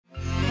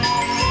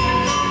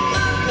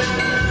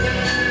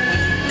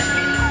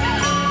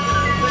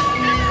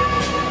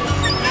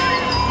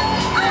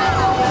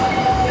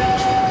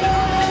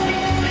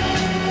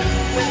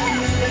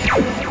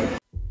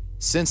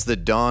Since the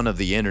dawn of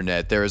the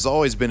internet, there has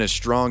always been a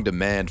strong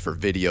demand for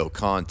video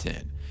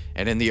content,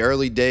 and in the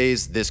early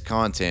days, this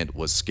content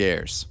was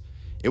scarce.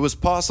 It was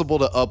possible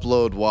to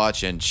upload,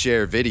 watch, and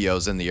share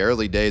videos in the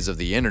early days of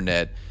the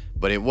internet,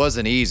 but it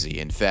wasn't easy.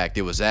 In fact,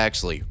 it was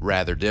actually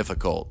rather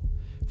difficult.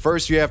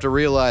 First, you have to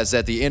realize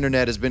that the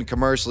internet has been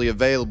commercially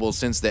available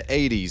since the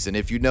 80s, and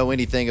if you know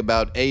anything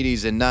about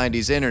 80s and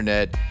 90s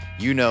internet,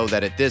 you know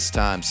that at this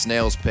time,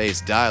 snail's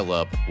pace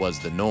dial-up was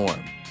the norm.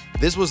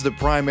 This was the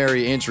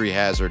primary entry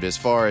hazard as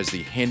far as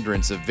the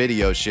hindrance of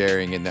video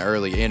sharing in the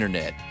early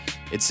internet.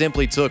 It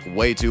simply took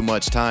way too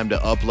much time to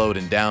upload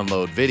and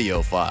download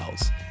video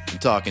files. I'm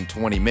talking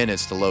 20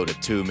 minutes to load a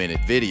 2-minute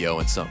video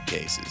in some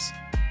cases.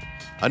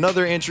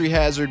 Another entry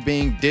hazard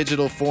being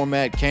digital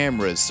format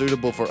cameras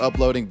suitable for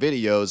uploading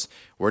videos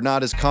were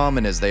not as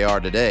common as they are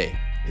today.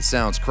 It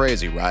sounds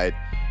crazy, right?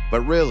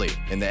 But really,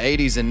 in the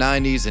 80s and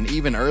 90s and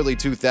even early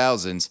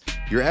 2000s,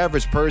 your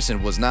average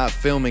person was not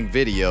filming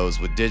videos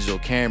with digital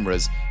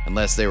cameras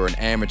unless they were an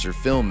amateur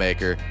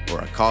filmmaker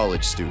or a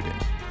college student.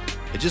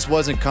 It just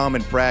wasn't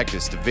common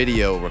practice to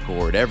video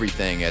record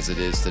everything as it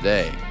is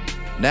today.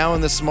 Now in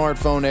the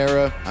smartphone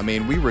era,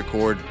 we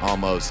record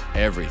almost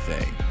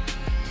everything.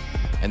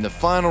 And the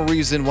final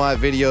reason why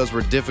videos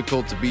were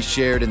difficult to be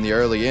shared in the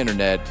early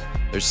internet,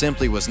 there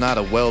simply was not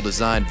a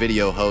well-designed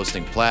video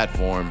hosting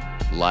platform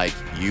like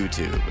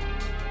YouTube.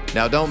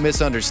 Now don't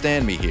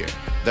misunderstand me here.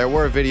 There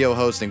were video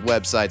hosting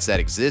websites that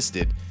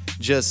existed,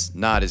 just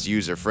not as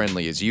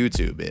user-friendly as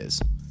YouTube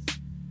is.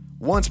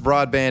 Once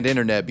broadband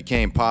internet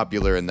became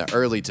popular in the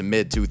early to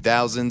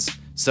mid-2000s,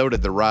 so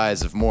did the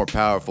rise of more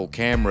powerful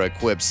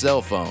camera-equipped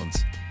cell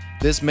phones.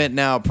 This meant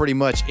now pretty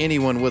much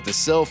anyone with a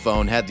cell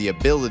phone had the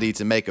ability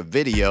to make a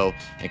video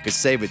and could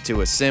save it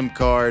to a SIM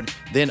card,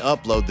 then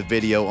upload the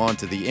video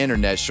onto the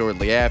internet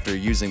shortly after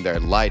using their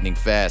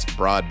lightning-fast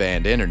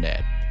broadband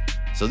internet.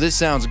 So this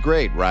sounds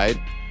great, right?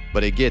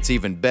 But it gets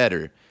even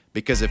better,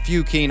 because a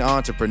few keen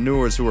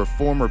entrepreneurs who were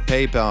former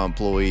PayPal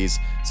employees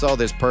saw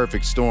this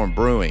perfect storm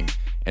brewing,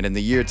 and in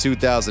the year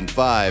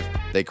 2005,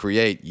 they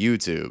create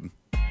YouTube.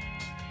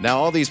 Now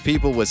all these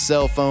people with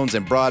cell phones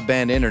and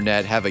broadband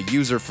internet have a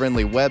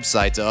user-friendly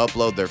website to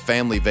upload their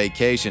family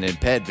vacation and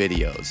pet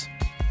videos.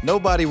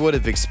 Nobody would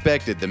have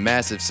expected the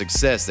massive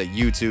success that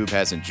YouTube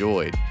has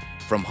enjoyed.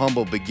 From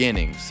humble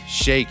beginnings,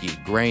 shaky,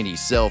 grainy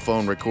cell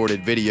phone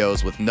recorded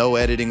videos with no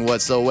editing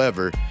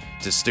whatsoever,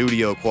 to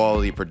studio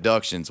quality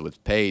productions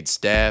with paid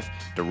staff,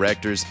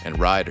 directors, and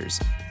writers.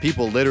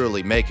 People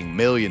literally making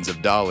millions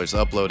of dollars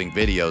uploading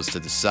videos to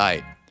the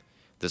site.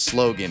 The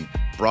slogan,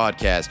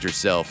 "Broadcast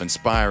yourself,"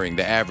 inspiring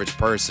the average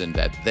person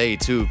that they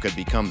too could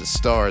become the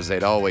stars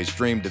they'd always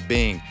dreamed of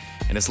being,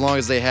 and as long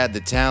as they had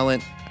the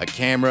talent, a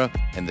camera,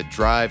 and the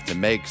drive to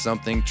make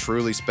something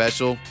truly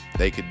special,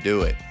 they could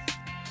do it.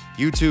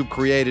 YouTube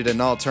created an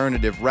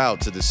alternative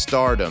route to the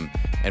stardom,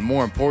 and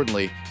more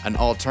importantly, an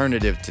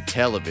alternative to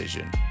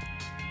television.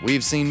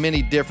 We've seen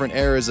many different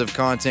eras of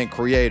content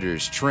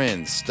creators,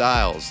 trends,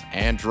 styles,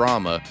 and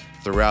drama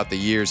throughout the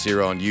years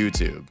here on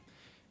YouTube.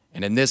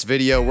 And in this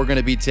video, we're going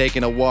to be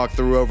taking a walk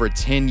through over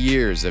 10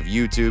 years of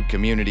YouTube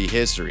community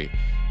history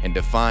and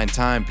define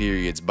time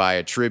periods by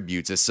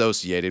attributes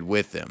associated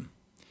with them.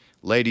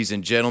 Ladies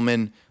and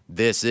gentlemen,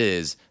 this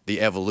is the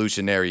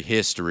evolutionary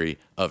history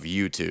of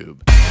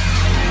YouTube.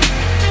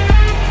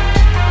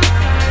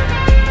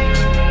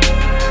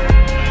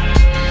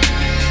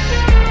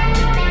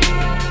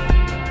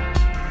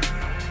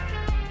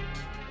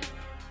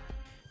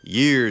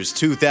 Years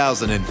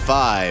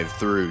 2005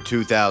 through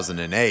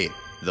 2008.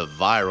 The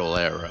viral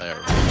era.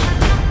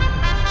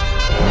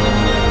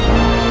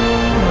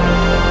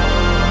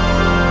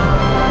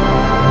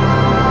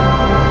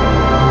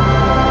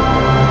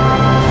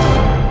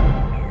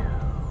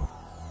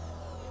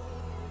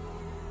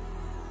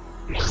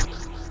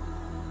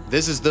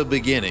 This is the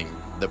beginning,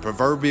 the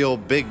proverbial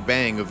Big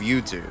Bang of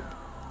YouTube.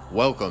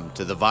 Welcome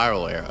to the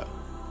viral era.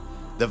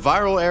 The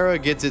viral era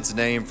gets its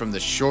name from the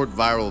short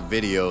viral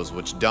videos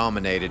which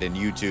dominated in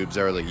YouTube's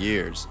early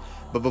years.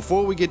 But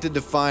before we get to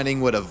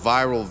defining what a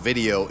viral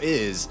video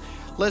is,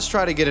 let's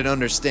try to get an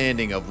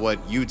understanding of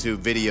what YouTube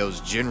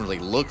videos generally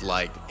look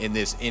like in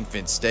this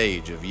infant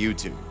stage of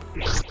YouTube.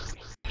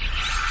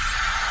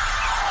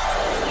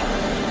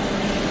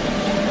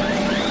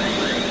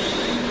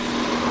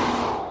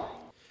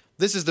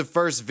 This is the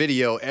first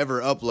video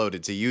ever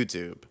uploaded to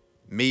YouTube.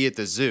 Me at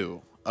the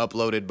zoo,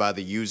 uploaded by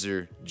the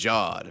user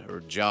Jawed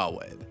or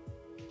Jawed.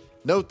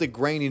 Note the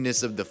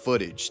graininess of the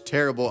footage,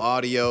 terrible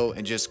audio,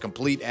 and just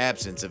complete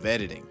absence of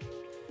editing.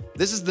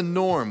 This is the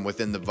norm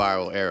within the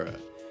viral era.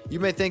 You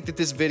may think that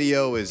this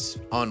video is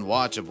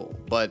unwatchable,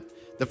 but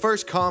the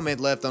first comment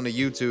left on a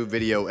YouTube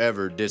video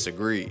ever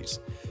disagrees.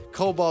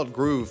 Cobalt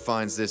Groove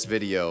finds this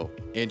video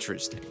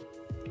interesting.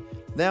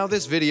 Now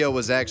this video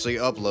was actually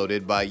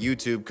uploaded by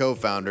YouTube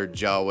co-founder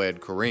Jawed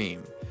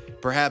Kareem,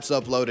 perhaps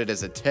uploaded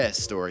as a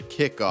test or a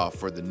kickoff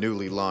for the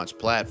newly launched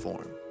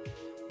platform.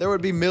 There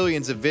would be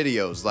millions of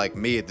videos like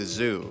Me at the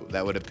Zoo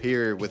that would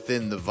appear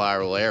within the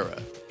viral era.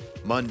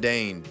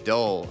 Mundane,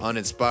 dull,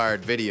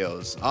 uninspired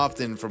videos,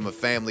 often from a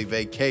family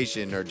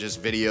vacation or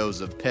just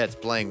videos of pets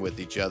playing with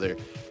each other,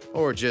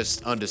 or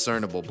just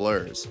undiscernible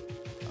blurs.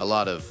 A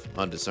lot of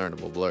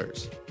undiscernible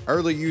blurs.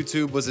 Early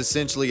YouTube was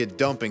essentially a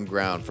dumping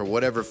ground for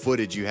whatever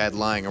footage you had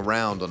lying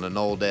around on an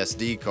old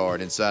SD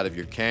card inside of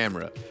your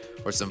camera,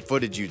 or some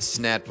footage you'd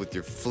snapped with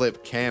your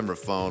flip camera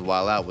phone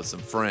while out with some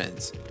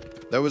friends.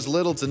 There was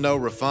little to no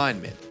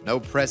refinement, no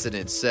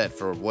precedent set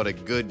for what a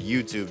good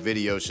YouTube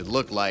video should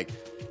look like,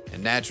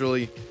 and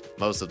naturally,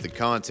 most of the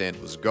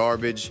content was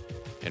garbage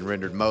and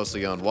rendered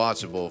mostly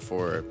unwatchable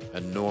for a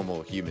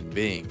normal human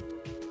being.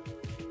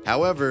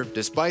 However,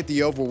 despite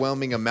the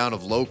overwhelming amount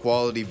of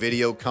low-quality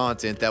video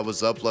content that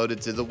was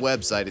uploaded to the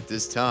website at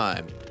this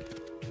time,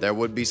 there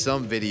would be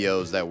some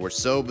videos that were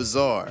so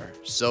bizarre,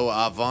 so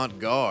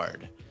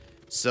avant-garde,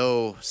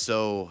 so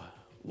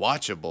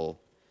watchable,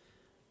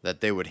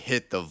 that they would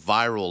hit the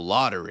viral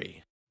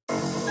lottery.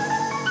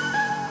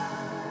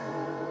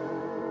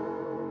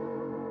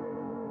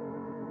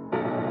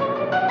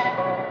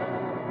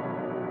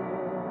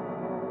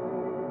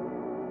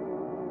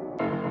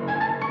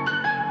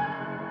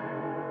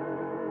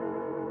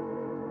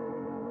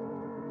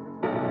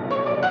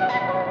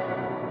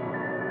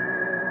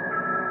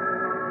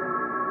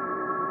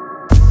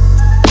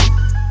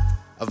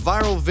 A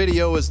viral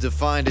video is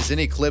defined as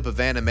any clip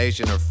of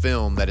animation or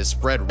film that is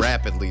spread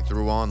rapidly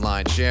through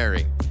online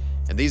sharing,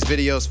 and these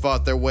videos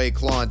fought their way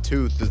claw and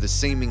tooth through the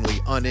seemingly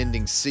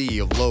unending sea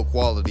of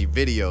low-quality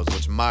videos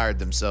which mired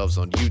themselves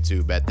on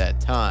YouTube at that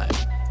time,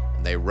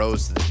 and they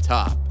rose to the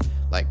top,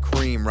 like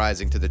cream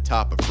rising to the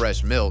top of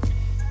fresh milk.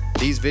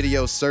 These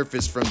videos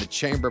surfaced from the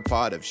chamber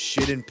pot of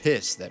shit and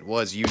piss that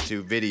was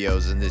YouTube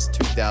videos in this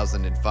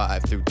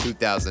 2005 through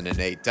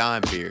 2008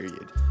 time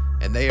period.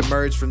 And they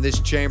emerged from this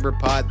chamber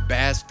pot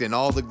basked in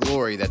all the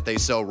glory that they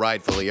so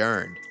rightfully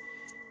earned.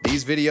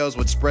 These videos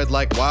would spread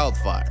like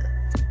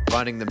wildfire,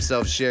 finding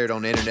themselves shared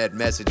on internet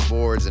message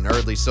boards and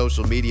early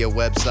social media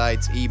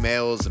websites,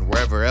 emails, and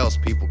wherever else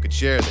people could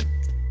share them.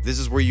 This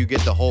is where you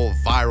get the whole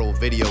viral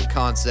video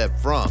concept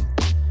from.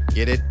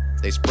 Get it?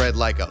 They spread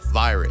like a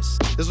virus.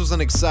 This was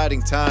an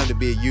exciting time to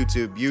be a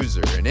YouTube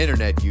user, an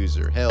internet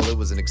user. Hell, it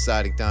was an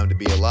exciting time to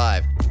be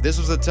alive. This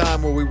was a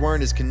time where we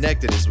weren't as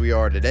connected as we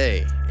are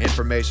today.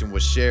 Information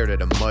was shared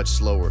at a much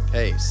slower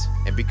pace.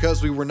 And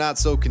because we were not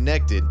so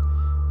connected,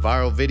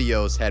 viral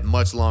videos had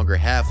much longer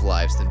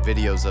half-lives than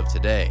videos of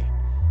today.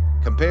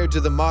 Compared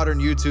to the modern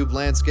YouTube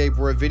landscape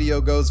where a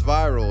video goes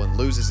viral and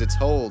loses its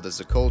hold as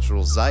a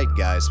cultural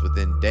zeitgeist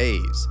within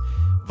days,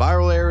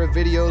 viral era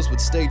videos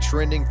would stay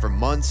trending for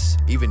months,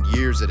 even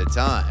years at a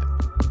time.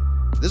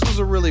 This was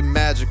a really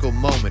magical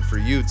moment for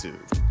YouTube.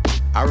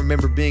 I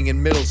remember being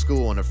in middle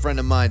school and a friend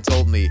of mine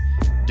told me,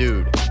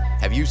 "Dude,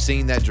 have you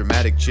seen that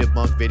dramatic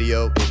chipmunk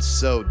video? It's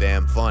so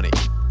damn funny."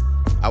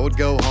 I would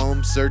go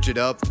home, search it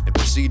up, and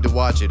proceed to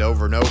watch it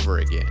over and over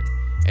again.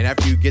 And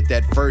after you get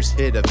that first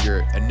hit of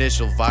your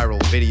initial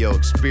viral video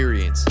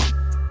experience,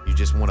 you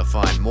just want to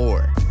find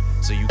more.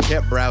 So you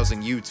kept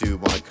browsing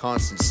YouTube on a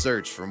constant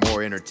search for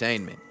more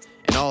entertainment.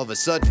 And all of a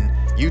sudden,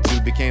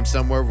 YouTube became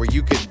somewhere where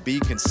you could be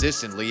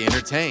consistently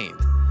entertained.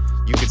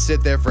 You could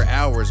sit there for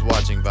hours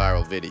watching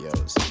viral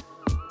videos.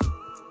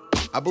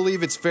 I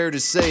believe it's fair to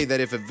say that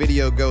if a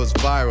video goes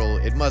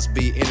viral, it must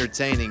be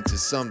entertaining to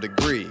some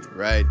degree,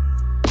 right?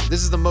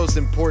 This is the most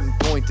important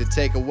point to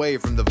take away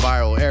from the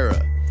viral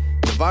era.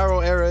 The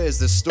viral era is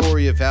the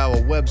story of how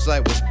a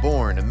website was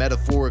born, a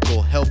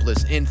metaphorical,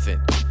 helpless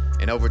infant.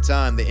 And over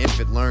time, the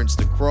infant learns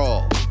to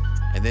crawl,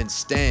 and then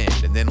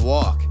stand, and then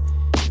walk.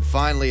 And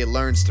finally, it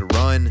learns to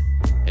run,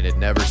 and it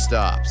never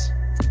stops.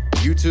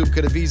 YouTube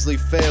could have easily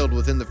failed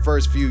within the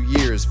first few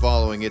years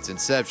following its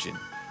inception,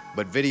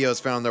 but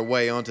videos found their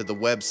way onto the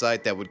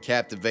website that would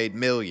captivate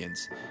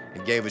millions,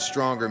 and gave a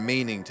stronger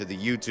meaning to the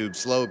YouTube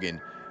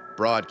slogan,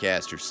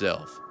 "Broadcast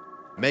yourself."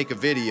 Make a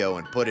video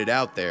and put it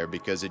out there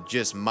because it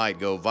just might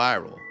go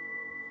viral.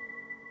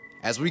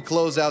 As we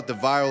close out the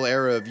viral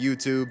era of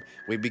YouTube,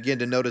 we begin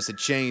to notice a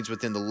change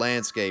within the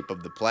landscape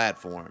of the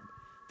platform.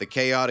 The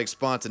chaotic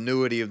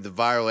spontaneity of the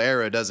viral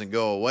era doesn't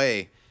go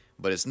away,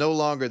 but it's no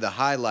longer the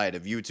highlight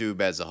of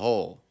YouTube as a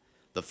whole.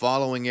 The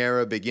following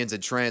era begins a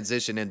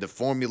transition into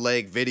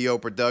formulaic video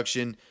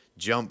production,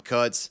 jump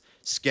cuts,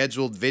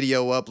 scheduled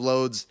video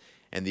uploads,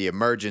 and the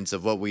emergence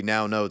of what we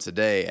now know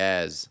today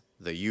as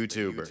the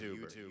YouTuber.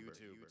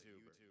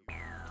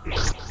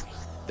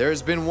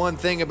 There's been one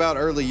thing about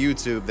early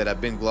YouTube that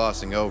I've been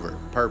glossing over,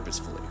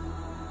 purposefully.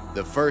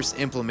 The first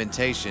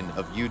implementation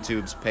of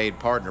YouTube's paid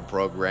partner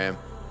program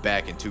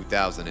back in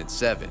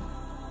 2007.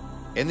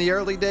 In the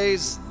early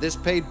days, this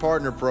paid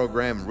partner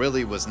program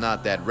really was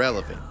not that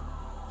relevant.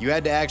 You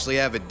had to actually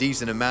have a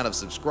decent amount of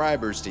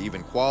subscribers to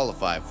even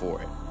qualify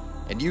for it.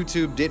 And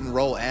YouTube didn't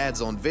roll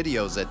ads on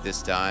videos at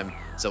this time,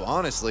 so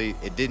honestly,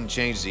 it didn't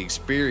change the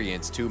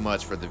experience too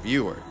much for the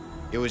viewer.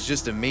 It was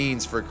just a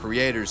means for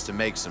creators to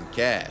make some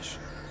cash.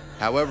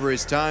 However,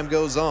 as time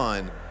goes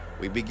on,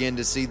 we begin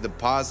to see the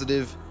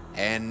positive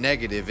and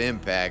negative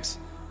impacts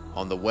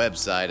on the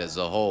website as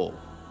a whole.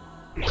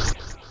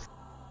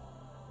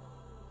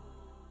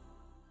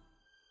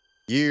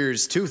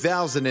 Years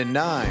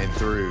 2009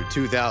 through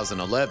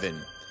 2011,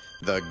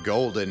 the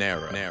golden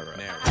era.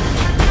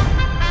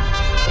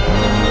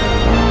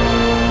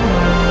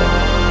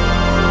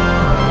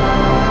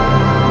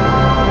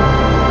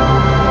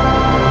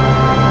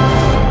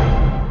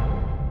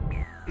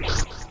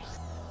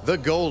 The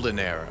golden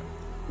era.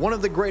 One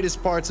of the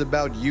greatest parts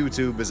about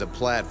YouTube as a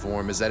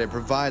platform is that it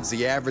provides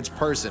the average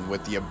person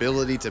with the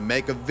ability to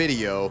make a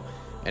video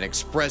and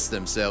express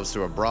themselves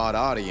to a broad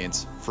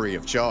audience free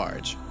of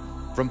charge.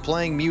 From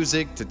playing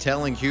music to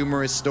telling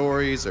humorous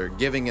stories or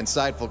giving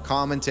insightful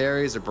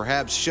commentaries or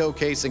perhaps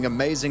showcasing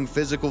amazing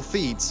physical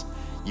feats,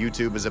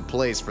 YouTube is a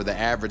place for the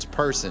average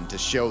person to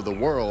show the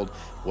world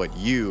what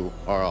you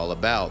are all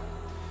about.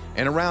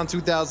 And around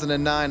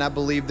 2009, I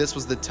believe this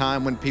was the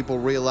time when people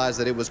realized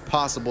that it was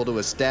possible to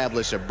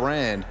establish a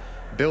brand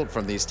built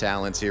from these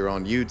talents here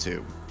on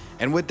YouTube.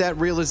 And with that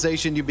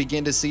realization, you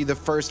begin to see the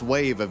first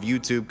wave of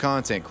YouTube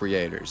content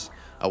creators.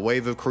 A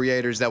wave of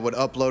creators that would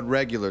upload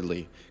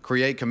regularly,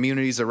 create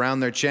communities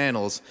around their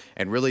channels,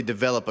 and really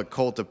develop a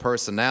cult of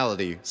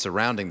personality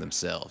surrounding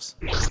themselves.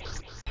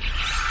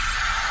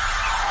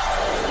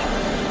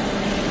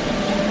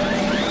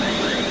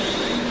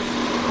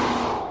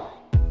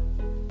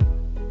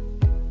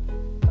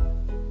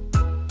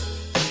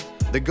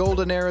 The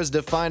golden era's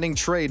defining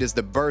trait is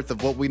the birth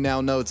of what we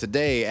now know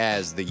today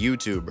as the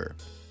YouTuber.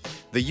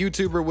 The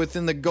YouTuber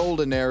within the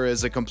golden era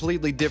is a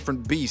completely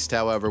different beast,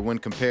 however, when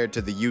compared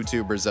to the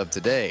YouTubers of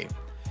today.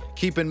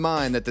 Keep in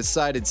mind that the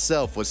site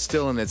itself was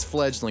still in its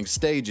fledgling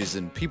stages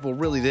and people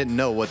really didn't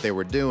know what they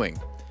were doing.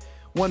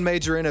 One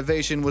major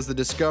innovation was the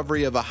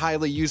discovery of a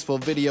highly useful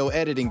video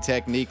editing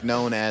technique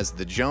known as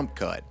the jump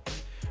cut.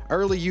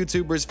 Early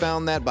YouTubers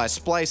found that by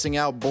splicing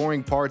out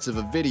boring parts of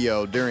a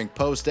video during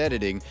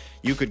post-editing,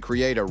 you could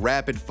create a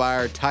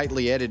rapid-fire,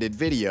 tightly edited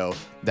video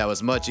that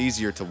was much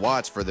easier to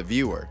watch for the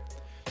viewer.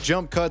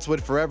 Jump cuts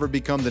would forever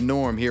become the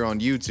norm here on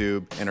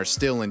YouTube and are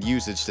still in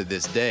usage to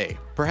this day,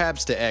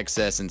 perhaps to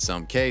excess in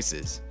some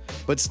cases,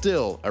 but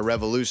still a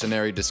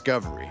revolutionary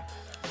discovery.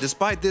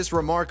 Despite this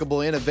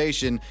remarkable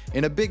innovation,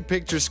 in a big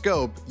picture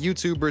scope,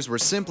 YouTubers were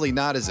simply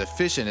not as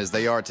efficient as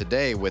they are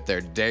today with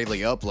their daily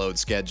upload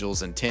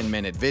schedules and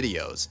 10-minute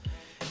videos.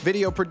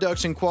 Video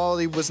production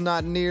quality was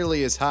not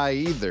nearly as high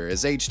either,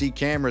 as HD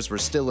cameras were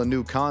still a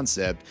new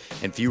concept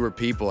and fewer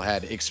people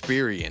had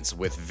experience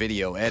with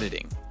video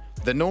editing.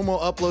 The normal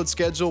upload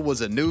schedule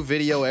was a new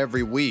video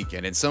every week,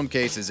 and in some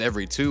cases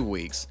every 2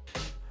 weeks.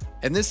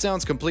 And this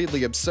sounds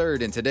completely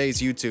absurd in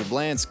today's YouTube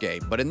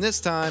landscape, but in this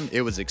time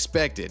it was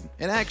expected,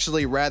 and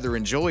actually rather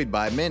enjoyed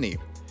by many.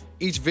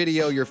 Each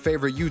video your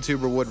favorite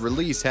YouTuber would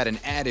release had an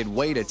added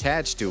weight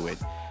attached to it.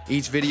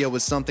 Each video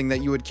was something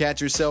that you would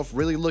catch yourself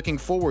really looking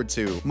forward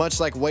to, much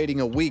like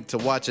waiting a week to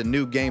watch a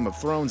new Game of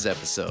Thrones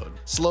episode.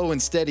 Slow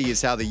and steady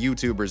is how the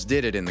YouTubers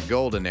did it in the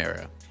golden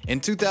era. In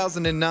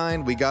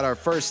 2009, we got our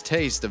first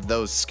taste of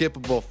those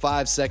skippable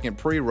 5-second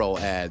pre-roll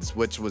ads,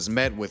 which was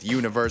met with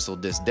universal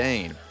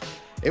disdain.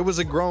 It was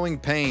a growing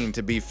pain,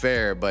 to be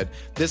fair, but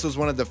this was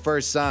one of the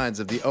first signs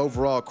of the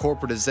overall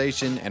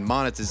corporatization and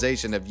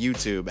monetization of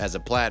YouTube as a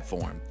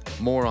platform.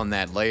 More on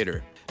that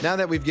later. Now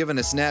that we've given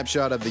a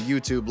snapshot of the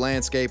YouTube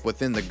landscape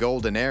within the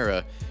golden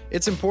era,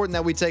 it's important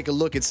that we take a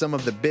look at some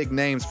of the big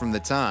names from the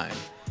time.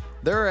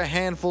 There are a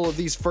handful of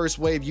these first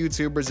wave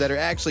YouTubers that are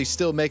actually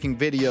still making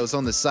videos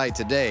on the site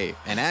today,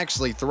 and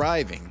actually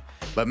thriving,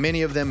 but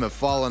many of them have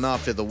fallen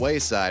off to the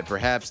wayside,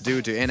 perhaps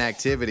due to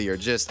inactivity or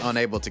just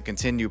unable to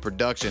continue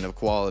production of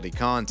quality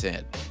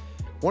content.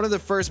 One of the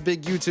first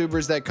big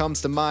YouTubers that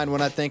comes to mind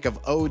when I think of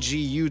OG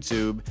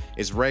YouTube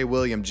is Ray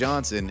William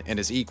Johnson and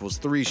his Equals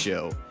 3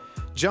 show.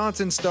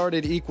 Johnson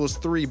started Equals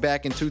 3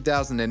 back in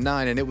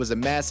 2009 and it was a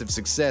massive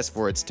success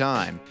for its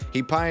time.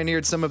 He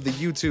pioneered some of the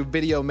YouTube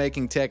video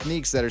making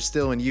techniques that are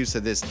still in use to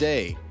this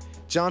day.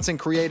 Johnson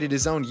created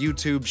his own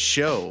YouTube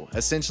show,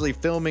 essentially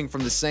filming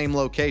from the same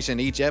location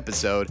each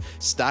episode,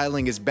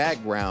 styling his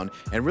background,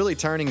 and really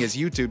turning his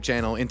YouTube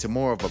channel into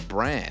more of a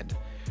brand.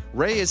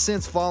 Ray has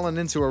since fallen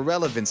into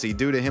irrelevancy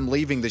due to him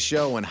leaving the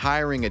show and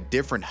hiring a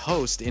different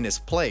host in his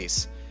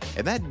place,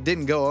 and that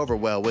didn't go over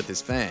well with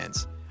his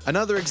fans.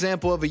 Another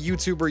example of a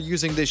YouTuber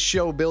using this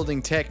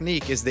show-building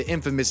technique is the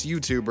infamous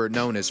YouTuber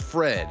known as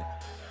Fred.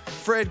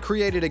 Fred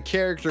created a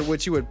character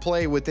which he would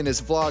play within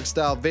his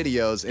vlog-style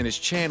videos, and his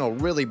channel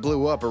really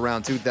blew up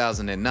around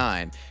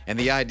 2009, and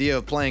the idea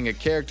of playing a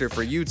character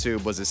for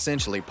YouTube was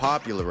essentially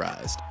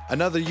popularized.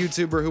 Another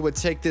YouTuber who would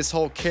take this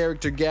whole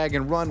character gag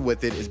and run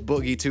with it is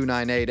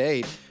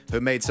Boogie2988, who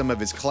made some of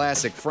his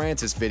classic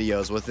Francis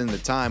videos within the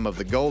time of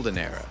the golden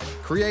era.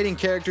 Creating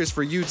characters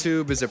for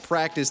YouTube is a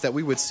practice that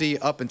we would see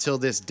up until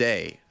this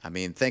day. I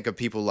mean, think of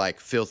people like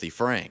Filthy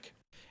Frank.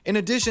 In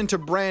addition to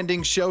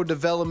branding, show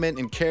development,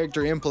 and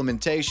character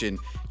implementation,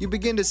 you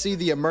begin to see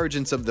the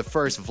emergence of the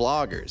first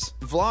vloggers.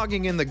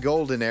 Vlogging in the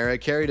golden era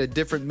carried a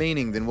different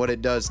meaning than what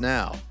it does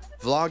now.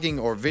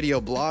 Vlogging, or video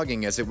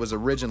blogging as it was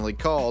originally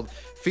called,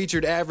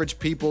 featured average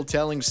people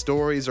telling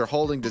stories or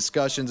holding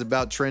discussions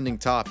about trending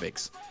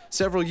topics.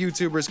 Several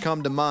YouTubers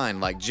come to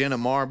mind like Jenna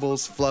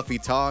Marbles, Fluffy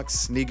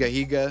Talks,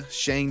 Nigahiga,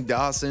 Shane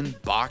Dawson,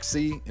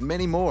 Boxy, and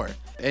many more.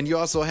 And you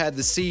also had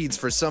the seeds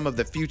for some of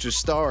the future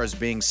stars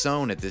being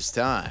sown at this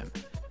time.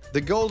 The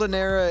golden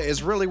era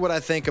is really what I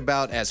think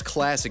about as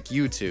classic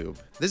YouTube.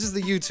 This is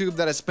the YouTube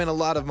that I spent a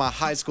lot of my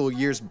high school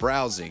years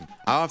browsing.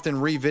 I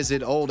often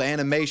revisit old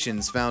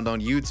animations found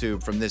on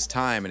YouTube from this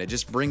time, and it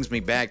just brings me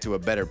back to a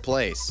better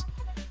place.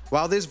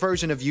 While this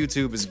version of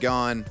YouTube is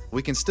gone,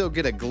 we can still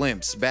get a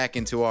glimpse back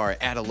into our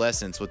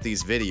adolescence with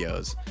these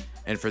videos,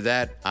 and for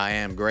that, I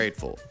am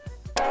grateful.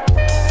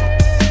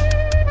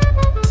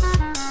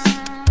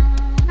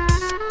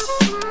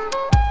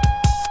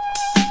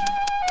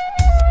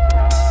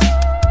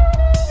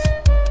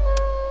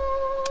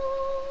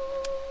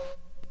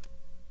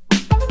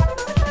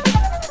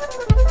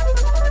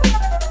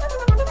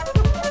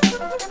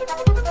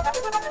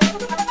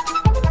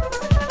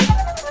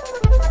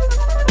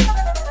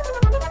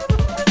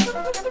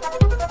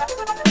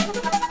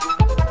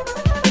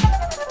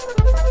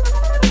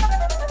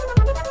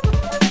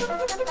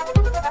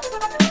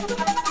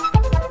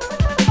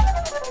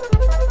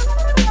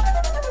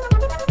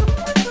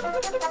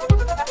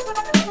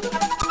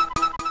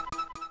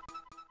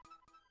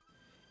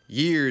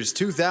 Years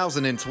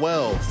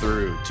 2012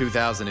 through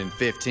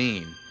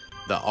 2015,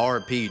 the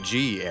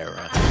RPG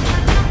era.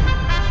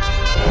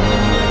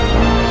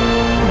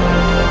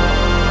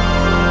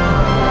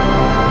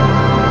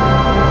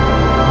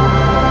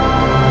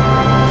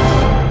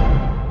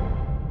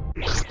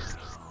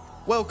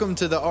 Welcome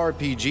to the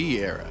RPG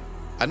era.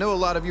 I know a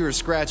lot of you are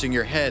scratching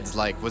your heads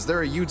like, was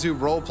there a YouTube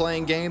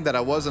role-playing game that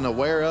I wasn't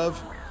aware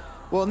of?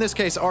 Well, in this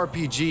case,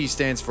 RPG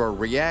stands for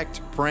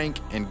React, Prank,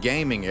 and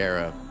Gaming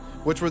era,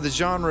 which were the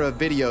genre of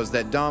videos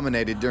that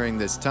dominated during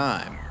this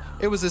time.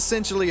 It was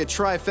essentially a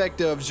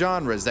trifecta of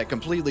genres that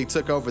completely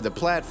took over the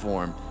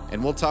platform,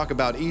 and we'll talk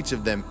about each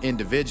of them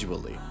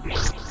individually.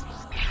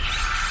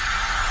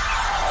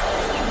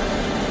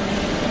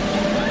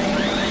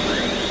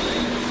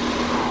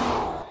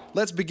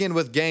 Let's begin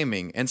with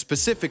gaming, and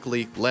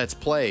specifically Let's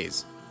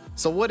Plays.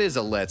 So what is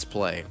a Let's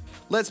Play?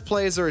 Let's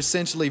Plays are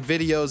essentially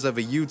videos of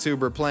a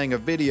YouTuber playing a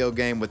video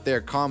game with their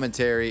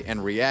commentary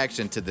and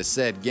reaction to the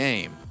said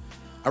game.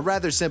 A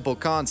rather simple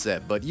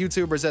concept, but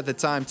YouTubers at the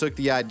time took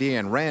the idea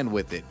and ran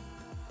with it.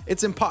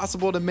 It's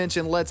impossible to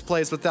mention Let's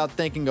Plays without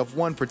thinking of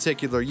one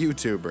particular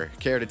YouTuber.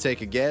 Care to take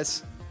a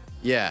guess?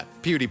 Yeah,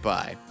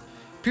 PewDiePie.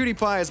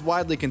 PewDiePie is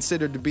widely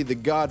considered to be the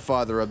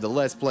godfather of the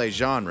Let's Play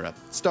genre.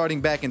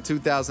 Starting back in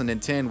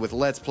 2010 with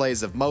Let's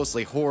Plays of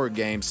mostly horror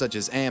games such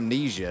as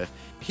Amnesia,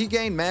 he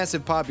gained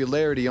massive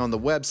popularity on the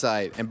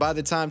website, and by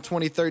the time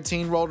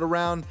 2013 rolled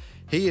around,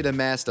 he had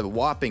amassed a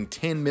whopping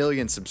 10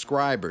 million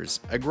subscribers,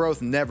 a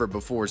growth never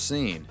before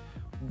seen.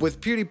 With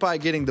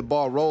PewDiePie getting the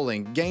ball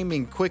rolling,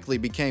 gaming quickly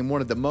became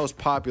one of the most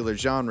popular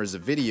genres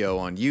of video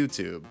on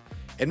YouTube.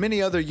 And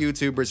many other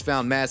YouTubers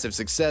found massive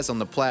success on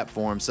the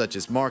platform such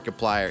as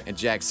Markiplier and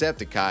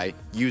Jacksepticeye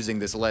using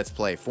this Let's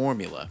Play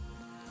formula.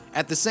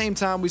 At the same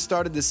time, we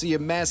started to see a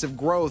massive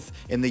growth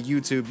in the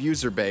YouTube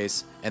user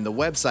base, and the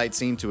website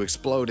seemed to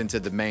explode into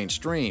the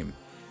mainstream.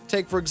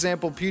 Take for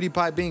example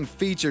PewDiePie being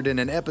featured in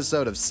an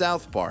episode of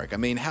South Park. I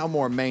mean, how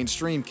more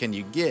mainstream can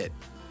you get?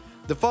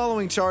 The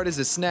following chart is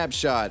a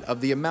snapshot of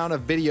the amount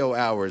of video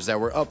hours that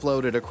were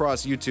uploaded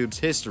across YouTube's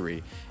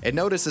history, and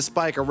notice a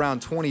spike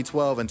around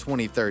 2012 and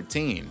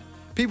 2013.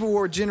 People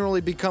were generally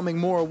becoming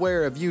more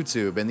aware of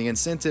YouTube, and the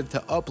incentive to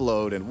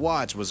upload and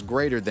watch was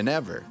greater than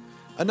ever.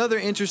 Another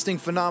interesting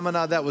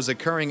phenomenon that was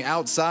occurring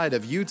outside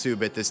of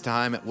YouTube at this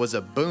time was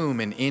a boom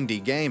in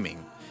indie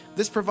gaming.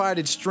 This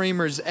provided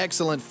streamers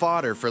excellent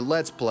fodder for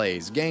Let's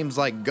Plays. Games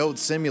like Goat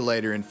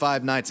Simulator and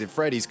Five Nights at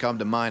Freddy's come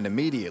to mind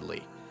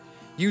immediately.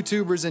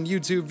 YouTubers and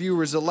YouTube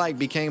viewers alike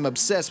became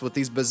obsessed with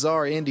these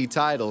bizarre indie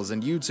titles,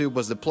 and YouTube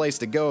was the place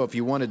to go if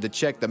you wanted to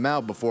check them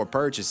out before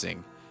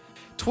purchasing.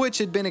 Twitch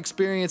had been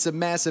experiencing a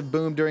massive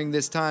boom during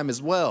this time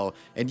as well,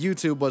 and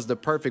YouTube was the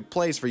perfect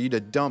place for you to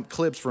dump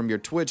clips from your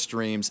Twitch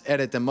streams,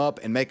 edit them up,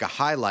 and make a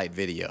highlight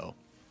video.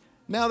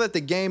 Now that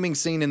the gaming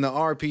scene in the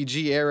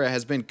RPG era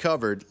has been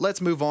covered, let's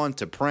move on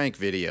to prank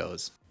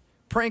videos.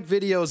 Prank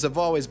videos have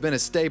always been a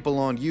staple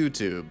on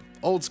YouTube.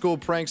 Old school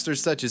pranksters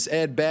such as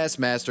Ed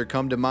Bassmaster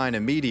come to mind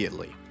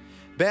immediately.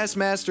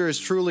 Bassmaster is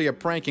truly a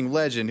pranking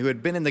legend who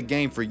had been in the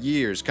game for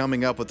years,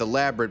 coming up with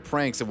elaborate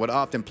pranks and would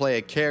often play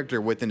a character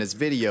within his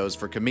videos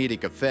for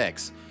comedic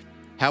effects.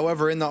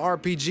 However, in the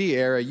RPG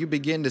era, you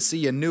begin to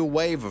see a new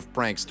wave of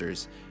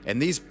pranksters,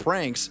 and these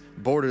pranks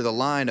border the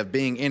line of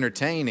being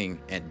entertaining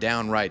and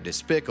downright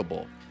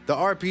despicable. The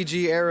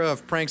RPG era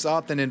of pranks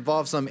often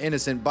involve some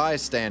innocent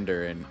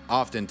bystander, and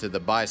often to the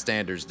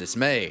bystander's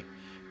dismay.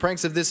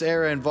 Pranks of this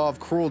era involve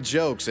cruel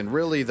jokes, and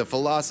really the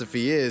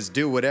philosophy is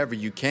do whatever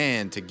you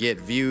can to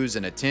get views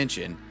and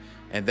attention,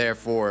 and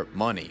therefore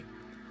money.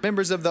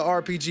 Members of the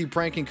RPG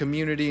pranking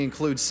community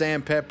include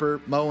Sam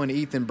Pepper, Mo and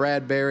Ethan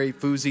Bradbury,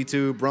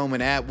 FouseyTube,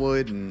 Roman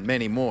Atwood, and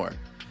many more.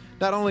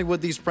 Not only would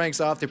these pranks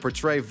often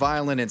portray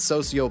violent and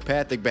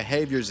sociopathic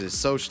behaviors as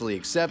socially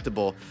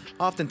acceptable,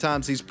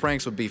 oftentimes these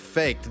pranks would be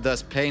faked,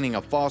 thus painting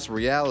a false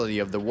reality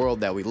of the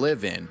world that we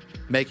live in,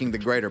 making the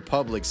greater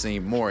public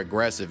seem more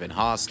aggressive and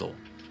hostile.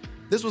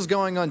 This was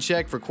going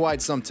unchecked for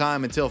quite some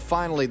time until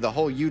finally the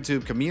whole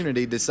YouTube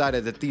community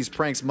decided that these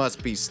pranks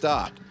must be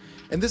stopped.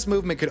 And this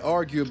movement could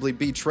arguably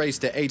be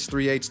traced to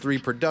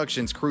H3H3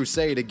 Productions'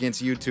 crusade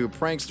against YouTube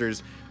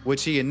pranksters,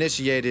 which he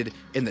initiated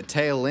in the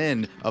tail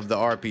end of the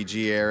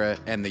RPG era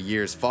and the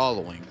years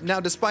following. Now,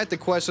 despite the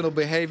questionable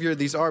behavior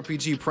these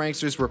RPG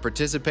pranksters were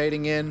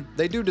participating in,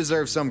 they do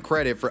deserve some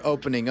credit for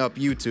opening up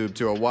YouTube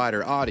to a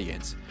wider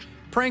audience.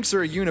 Pranks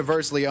are a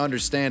universally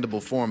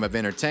understandable form of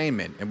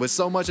entertainment, and with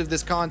so much of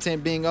this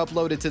content being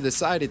uploaded to the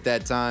site at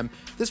that time,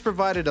 this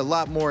provided a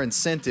lot more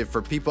incentive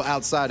for people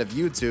outside of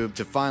YouTube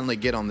to finally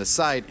get on the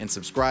site and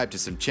subscribe to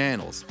some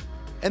channels.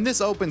 And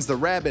this opens the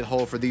rabbit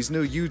hole for these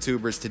new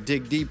YouTubers to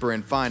dig deeper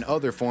and find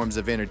other forms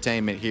of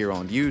entertainment here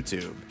on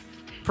YouTube.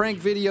 Prank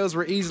videos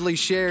were easily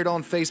shared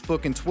on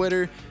Facebook and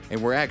Twitter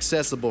and were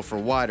accessible for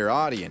wider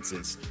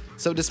audiences.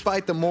 So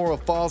despite the moral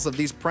falls of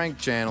these prank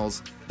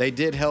channels, they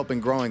did help in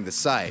growing the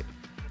site.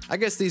 I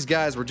guess these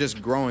guys were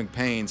just growing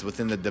pains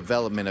within the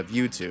development of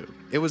YouTube.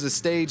 It was a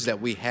stage that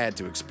we had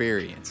to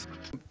experience.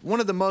 One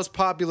of the most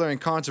popular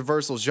and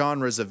controversial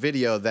genres of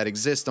video that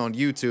exist on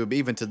YouTube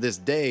even to this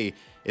day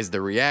is the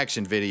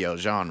reaction video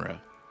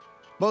genre.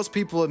 Most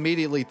people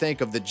immediately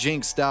think of the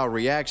Jinx style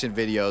reaction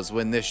videos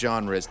when this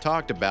genre is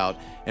talked about,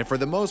 and for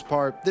the most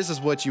part, this is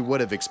what you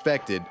would have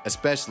expected,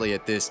 especially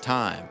at this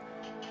time.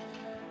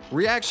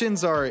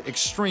 Reactions are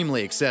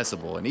extremely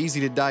accessible and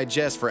easy to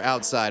digest for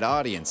outside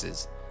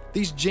audiences.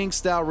 These Jinx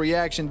style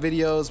reaction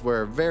videos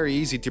were very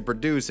easy to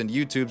produce, and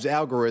YouTube's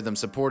algorithm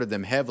supported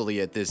them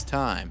heavily at this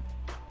time.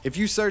 If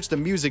you searched a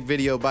music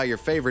video by your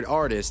favorite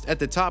artist, at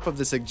the top of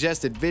the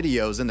suggested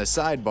videos in the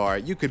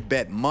sidebar, you could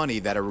bet money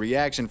that a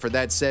reaction for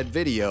that said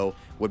video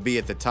would be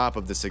at the top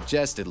of the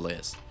suggested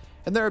list.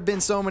 And there have been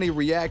so many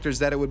reactors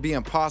that it would be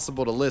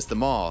impossible to list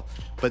them all,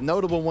 but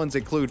notable ones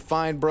include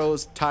Fine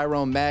Bros,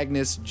 Tyrone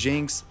Magnus,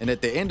 Jinx, and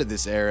at the end of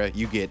this era,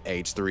 you get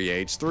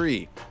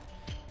H3H3.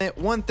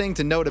 One thing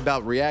to note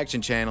about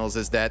reaction channels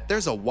is that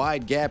there's a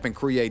wide gap in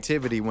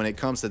creativity when it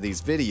comes to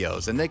these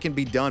videos, and they can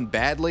be done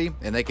badly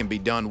and they can be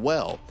done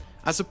well.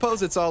 I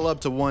suppose it's all up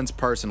to one's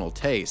personal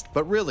taste,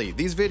 but really,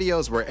 these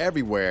videos were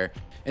everywhere,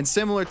 and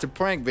similar to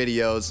prank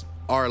videos,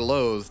 are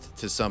loathed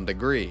to some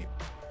degree.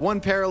 One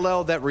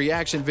parallel that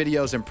reaction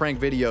videos and prank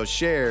videos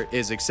share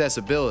is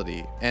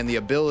accessibility and the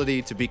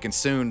ability to be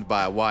consumed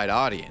by a wide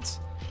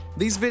audience.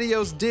 These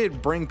videos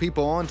did bring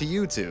people onto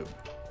YouTube.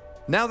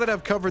 Now that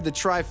I've covered the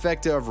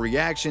trifecta of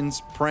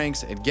reactions,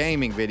 pranks, and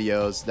gaming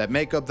videos that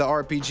make up the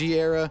RPG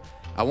era,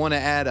 I want to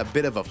add a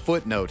bit of a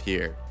footnote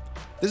here.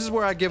 This is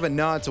where I give a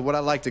nod to what I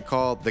like to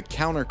call the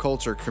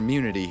counterculture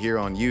community here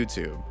on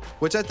YouTube,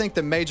 which I think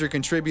the major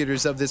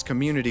contributors of this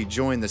community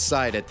joined the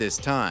site at this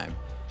time.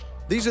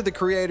 These are the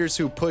creators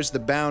who push the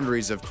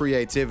boundaries of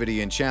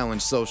creativity and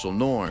challenge social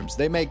norms.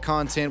 They make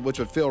content which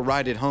would feel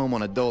right at home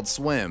on Adult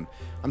Swim.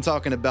 I'm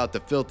talking about the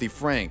Filthy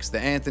Franks, the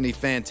Anthony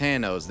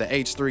Fantanos, the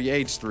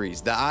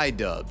H3H3s, the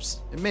iDubbbz,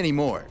 and many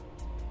more.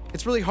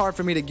 It's really hard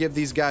for me to give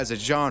these guys a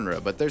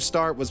genre, but their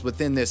start was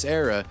within this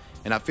era,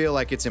 and I feel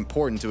like it's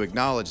important to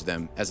acknowledge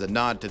them as a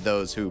nod to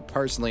those who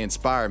personally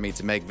inspire me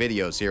to make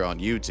videos here on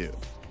YouTube.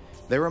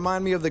 They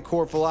remind me of the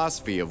core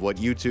philosophy of what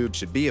YouTube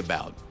should be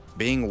about: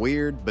 being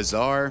weird,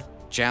 bizarre,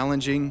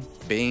 challenging,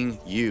 being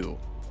you.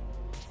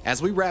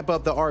 As we wrap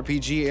up the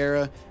RPG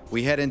era,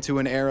 we head into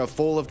an era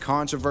full of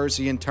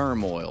controversy and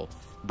turmoil.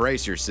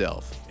 Brace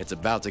yourself, it's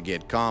about to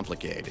get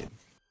complicated.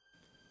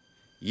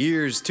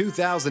 Years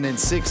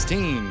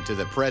 2016 to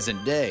the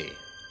present day,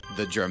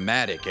 the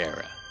dramatic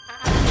era.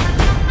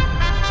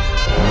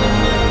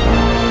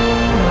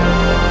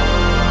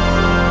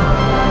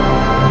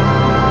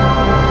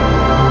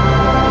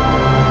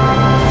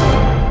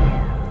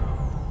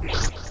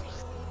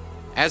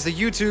 As the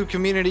YouTube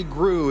community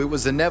grew, it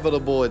was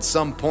inevitable at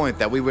some point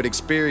that we would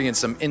experience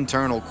some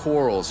internal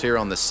quarrels here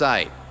on the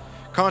site.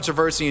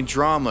 Controversy and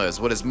drama is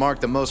what has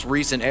marked the most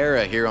recent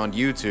era here on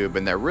YouTube,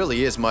 and there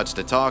really is much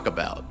to talk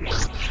about.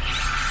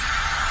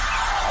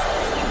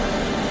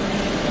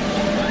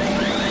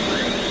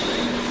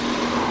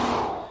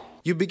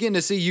 You begin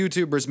to see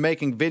YouTubers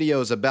making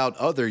videos about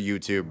other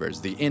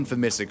YouTubers, the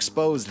infamous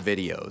exposed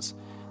videos.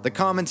 The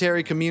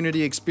commentary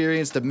community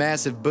experienced a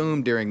massive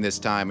boom during this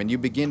time, and you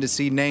begin to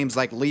see names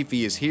like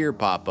Leafy is Here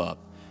pop up.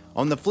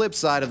 On the flip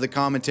side of the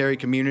commentary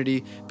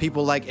community,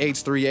 people like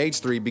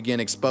H3H3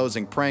 begin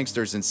exposing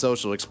pranksters and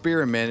social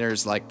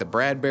experimenters like the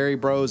Bradbury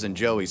Bros and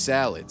Joey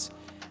Salads.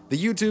 The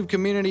YouTube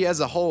community as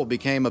a whole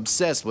became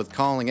obsessed with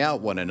calling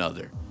out one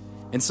another.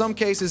 In some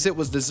cases it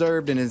was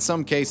deserved, and in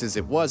some cases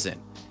it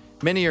wasn't.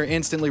 Many are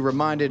instantly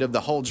reminded of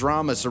the whole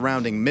drama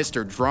surrounding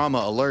Mr. Drama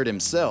Alert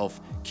himself,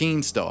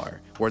 Keenstar,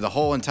 where the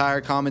whole entire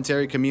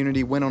commentary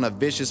community went on a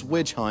vicious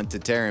witch hunt to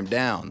tear him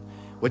down,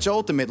 which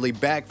ultimately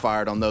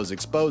backfired on those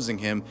exposing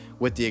him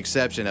with the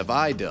exception of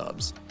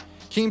iDubbbz.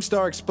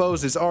 Keemstar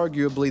Exposed is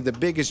arguably the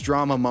biggest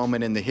drama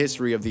moment in the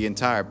history of the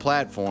entire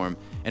platform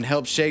and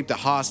helped shape the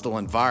hostile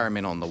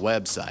environment on the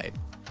website.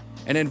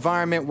 An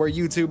environment where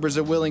YouTubers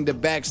are willing to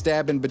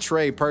backstab and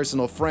betray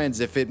personal friends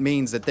if it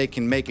means that they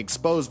can make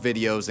exposed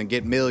videos and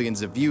get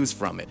millions of views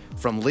from it.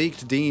 From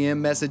leaked DM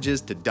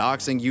messages to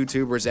doxing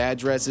YouTubers'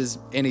 addresses,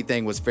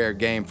 anything was fair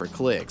game for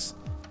clicks.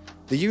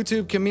 The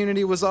YouTube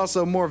community was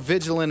also more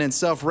vigilant and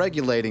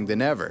self-regulating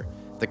than ever.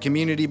 The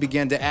community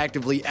began to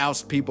actively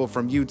oust people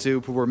from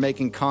YouTube who were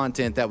making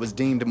content that was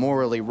deemed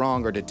morally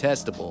wrong or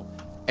detestable.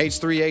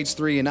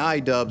 H3H3 and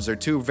iDubbbz are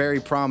two very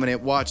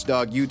prominent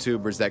watchdog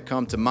YouTubers that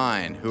come to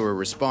mind who are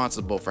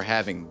responsible for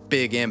having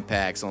big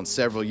impacts on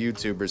several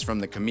YouTubers from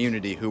the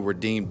community who were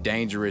deemed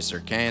dangerous or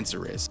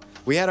cancerous.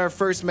 We had our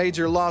first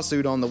major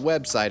lawsuit on the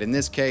website. In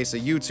this case, a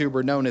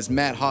YouTuber known as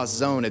Matt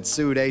Zone had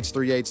sued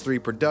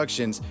H3H3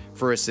 Productions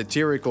for a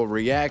satirical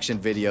reaction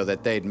video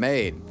that they'd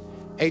made.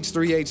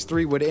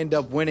 H3H3 would end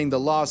up winning the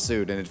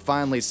lawsuit, and it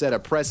finally set a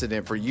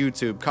precedent for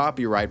YouTube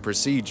copyright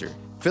procedure.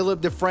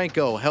 Philip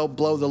DeFranco helped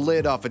blow the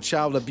lid off a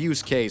child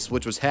abuse case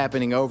which was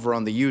happening over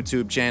on the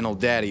YouTube channel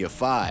Daddy of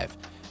 5,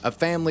 a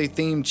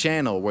family-themed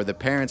channel where the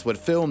parents would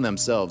film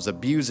themselves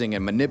abusing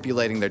and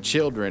manipulating their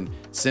children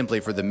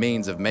simply for the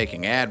means of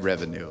making ad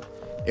revenue.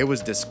 It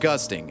was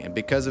disgusting, and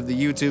because of the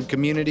YouTube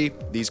community,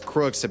 these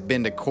crooks have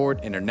been to court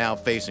and are now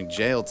facing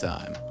jail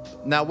time.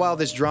 Now, while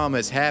this drama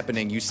is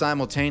happening, you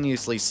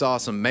simultaneously saw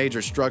some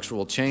major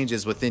structural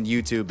changes within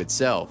YouTube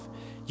itself.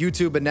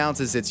 YouTube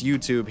announces its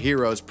YouTube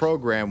Heroes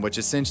program, which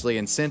essentially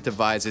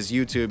incentivizes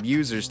YouTube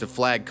users to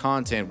flag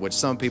content which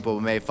some people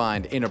may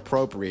find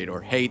inappropriate or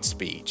hate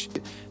speech.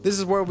 This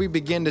is where we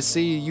begin to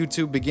see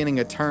YouTube beginning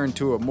a turn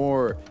to a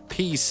more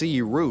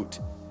PC route.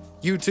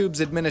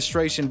 YouTube's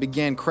administration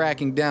began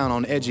cracking down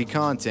on edgy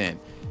content,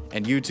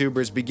 and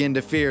YouTubers begin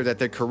to fear that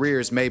their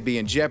careers may be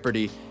in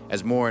jeopardy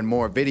as more and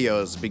more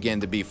videos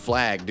begin to be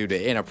flagged due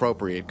to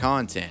inappropriate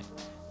content.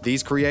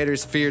 These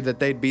creators feared that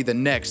they'd be the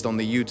next on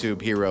the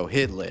YouTube hero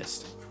hit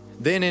list.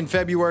 Then in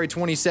February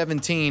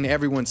 2017,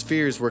 everyone's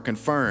fears were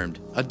confirmed.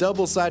 A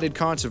double-sided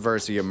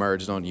controversy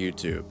emerged on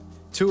YouTube.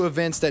 Two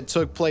events that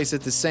took place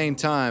at the same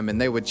time,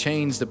 and they would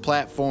change the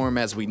platform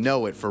as we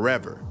know it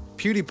forever.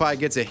 PewDiePie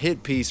gets a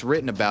hit piece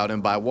written about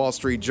him by Wall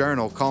Street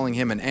Journal calling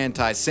him an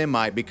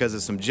anti-Semite because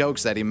of some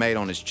jokes that he made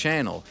on his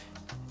channel.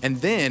 And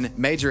then,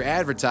 major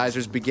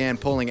advertisers began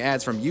pulling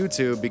ads from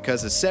YouTube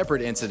because a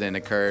separate incident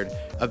occurred.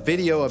 A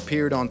video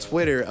appeared on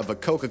Twitter of a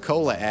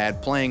Coca-Cola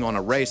ad playing on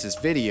a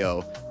racist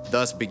video.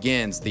 Thus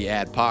begins the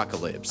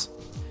adpocalypse.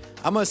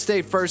 I must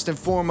state first and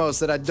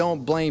foremost that I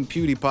don't blame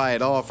PewDiePie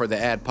at all for the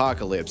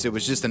adpocalypse. It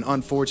was just an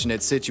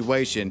unfortunate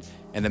situation,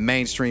 and the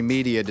mainstream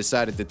media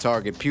decided to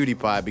target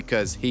PewDiePie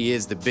because he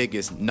is the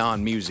biggest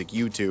non-music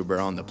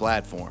YouTuber on the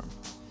platform.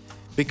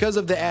 Because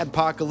of the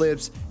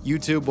adpocalypse,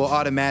 YouTube will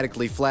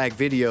automatically flag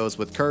videos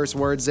with curse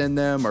words in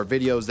them or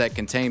videos that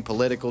contain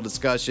political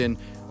discussion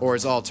or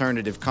as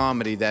alternative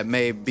comedy that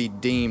may be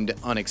deemed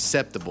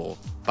unacceptable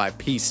by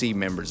PC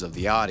members of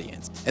the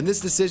audience. And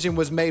this decision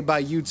was made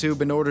by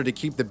YouTube in order to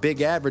keep the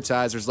big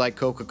advertisers like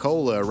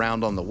Coca-Cola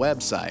around on the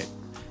website.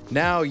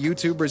 Now,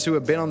 YouTubers who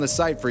have been on the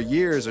site for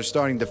years are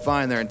starting to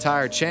find their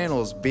entire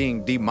channels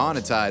being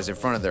demonetized in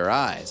front of their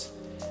eyes.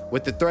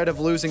 With the threat of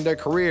losing their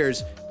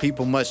careers,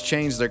 people must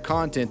change their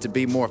content to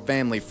be more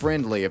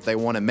family-friendly if they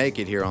want to make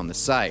it here on the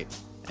site,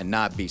 and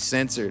not be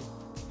censored.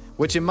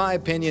 Which in my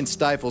opinion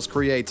stifles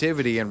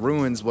creativity and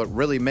ruins what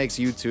really makes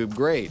YouTube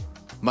great.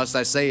 Must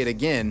I say it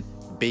again,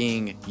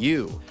 being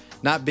you.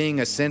 Not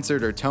being a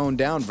censored or toned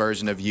down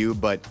version of you,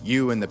 but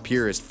you in the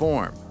purest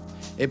form.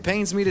 It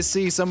pains me to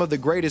see some of the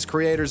greatest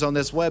creators on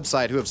this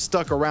website who have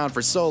stuck around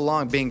for so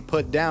long being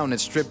put down and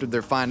stripped of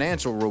their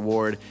financial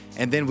reward,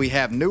 and then we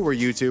have newer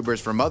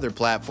YouTubers from other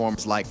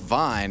platforms like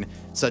Vine,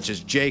 such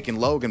as Jake and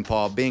Logan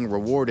Paul, being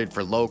rewarded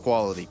for low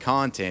quality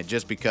content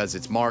just because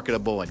it's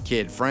marketable and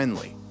kid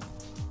friendly.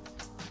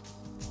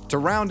 To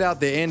round out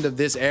the end of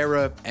this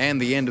era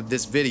and the end of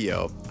this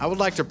video, I would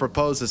like to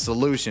propose a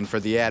solution for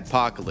the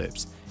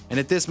adpocalypse. And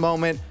at this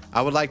moment,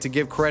 I would like to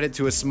give credit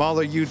to a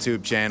smaller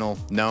YouTube channel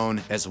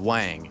known as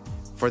Whang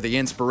for the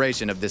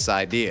inspiration of this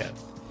idea.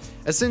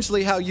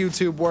 Essentially how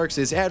YouTube works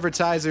is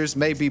advertisers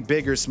may be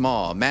big or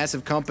small,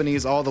 massive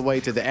companies all the way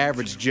to the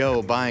average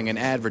Joe buying an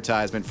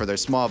advertisement for their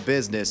small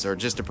business or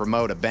just to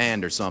promote a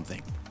band or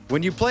something.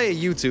 When you play a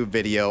YouTube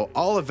video,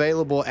 all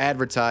available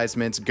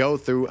advertisements go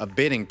through a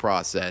bidding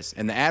process,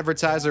 and the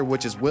advertiser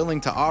which is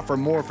willing to offer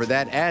more for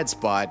that ad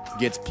spot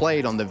gets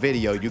played on the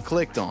video you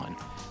clicked on.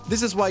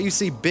 This is why you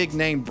see big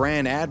name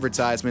brand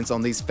advertisements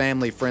on these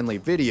family-friendly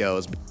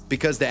videos,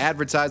 because the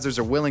advertisers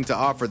are willing to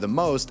offer the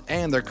most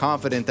and they're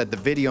confident that the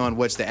video on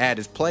which the ad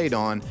is played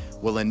on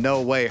will in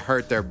no way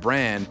hurt their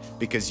brand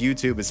because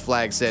YouTube has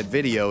flagged said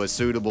video as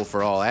suitable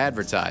for all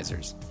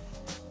advertisers.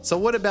 So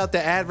what about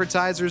the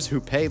advertisers who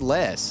pay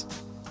less?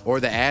 Or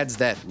the ads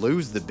that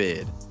lose the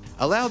bid?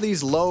 Allow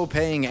these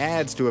low-paying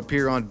ads to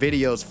appear on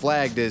videos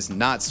flagged as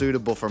not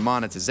suitable for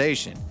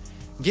monetization.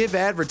 Give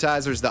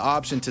advertisers the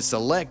option to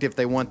select if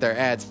they want their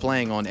ads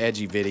playing on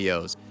edgy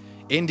videos.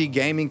 indie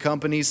gaming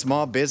companies,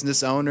 small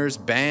business owners,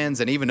 bands,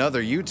 and even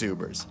other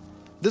YouTubers.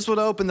 This would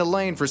open the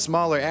lane for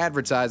smaller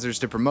advertisers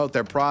to promote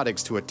their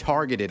products to a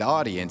targeted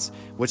audience,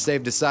 which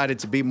they've decided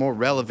to be more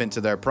relevant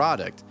to their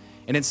product.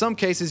 And in some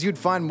cases, you'd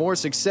find more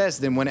success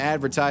than when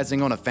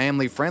advertising on a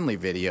family-friendly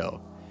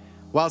video,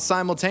 while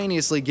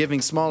simultaneously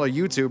giving smaller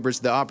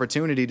YouTubers the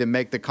opportunity to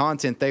make the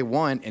content they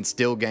want and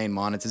still gain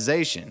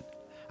monetization.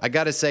 I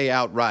gotta say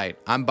outright,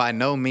 I'm by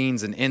no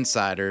means an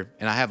insider,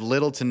 and I have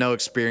little to no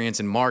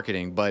experience in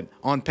marketing, but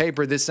on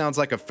paper this sounds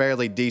like a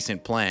fairly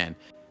decent plan.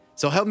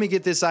 So help me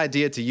get this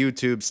idea to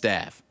YouTube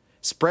staff.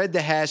 Spread the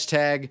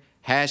hashtag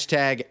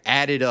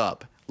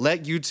 #AddItUp.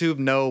 Let YouTube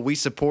know we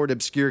support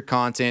obscure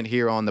content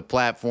here on the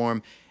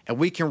platform, and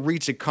we can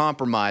reach a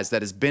compromise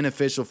that is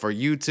beneficial for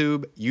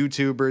YouTube,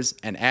 YouTubers,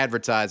 and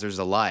advertisers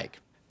alike.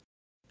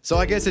 So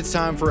I guess it's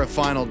time for a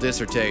final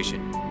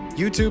dissertation.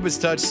 YouTube has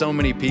touched so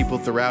many people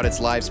throughout its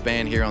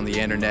lifespan here on the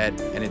internet,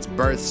 and it's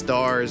birthed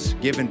stars,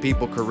 given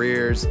people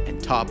careers,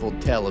 and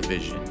toppled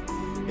television.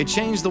 It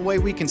changed the way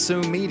we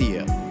consume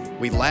media.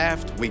 We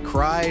laughed, we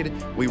cried,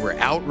 we were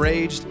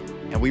outraged,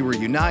 and we were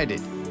united.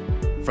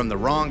 From the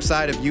wrong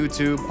side of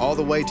YouTube all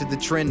the way to the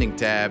trending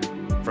tab,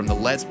 from the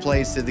Let's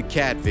Plays to the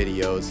cat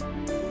videos,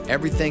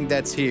 everything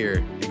that's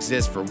here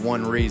exists for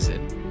one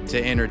reason: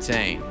 to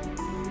entertain.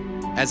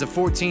 As a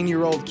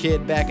 14-year-old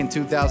kid back in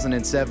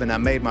 2007, I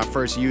made my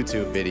first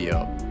YouTube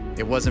video.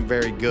 It wasn't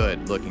very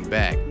good looking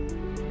back,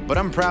 but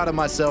I'm proud of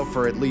myself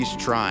for at least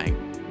trying,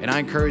 and I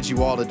encourage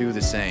you all to do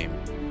the same.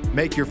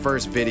 Make your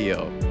first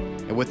video,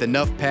 and with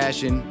enough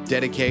passion,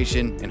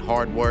 dedication, and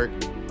hard work,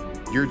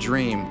 your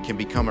dream can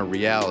become a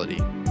reality.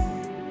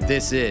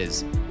 This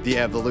is the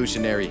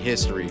evolutionary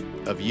history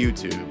of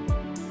YouTube.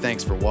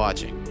 Thanks for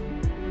watching.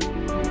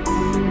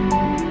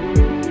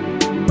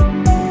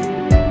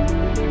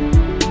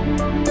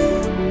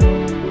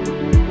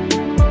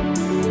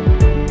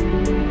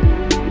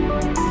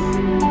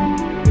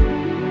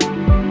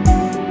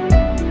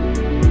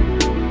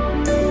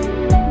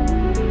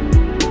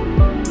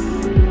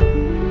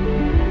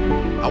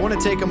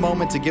 Take a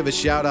moment to give a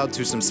shout out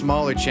to some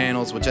smaller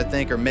channels which I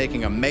think are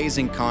making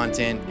amazing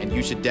content and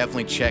you should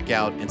definitely check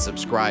out and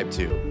subscribe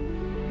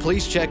to.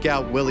 Please check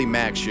out Willie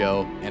Mac's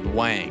show and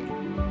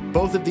Whang.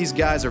 Both of these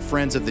guys are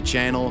friends of the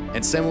channel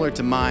and, similar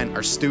to mine,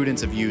 are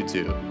students of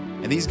YouTube.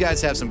 And these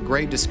guys have some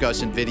great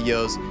discussion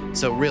videos,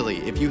 so really,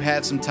 if you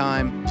have some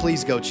time,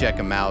 please go check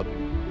them out.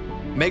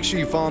 Make sure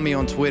you follow me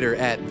on Twitter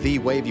at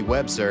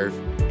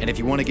 @wavywebsurf, and if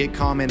you want to get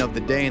comment of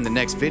the day in the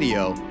next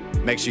video,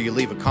 make sure you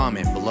leave a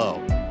comment below.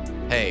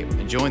 Hey,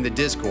 and join the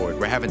Discord.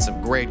 We're having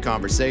some great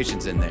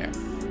conversations in there.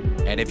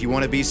 And if you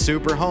want to be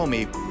super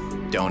homie,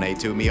 donate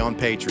to me on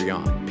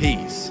Patreon.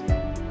 Peace.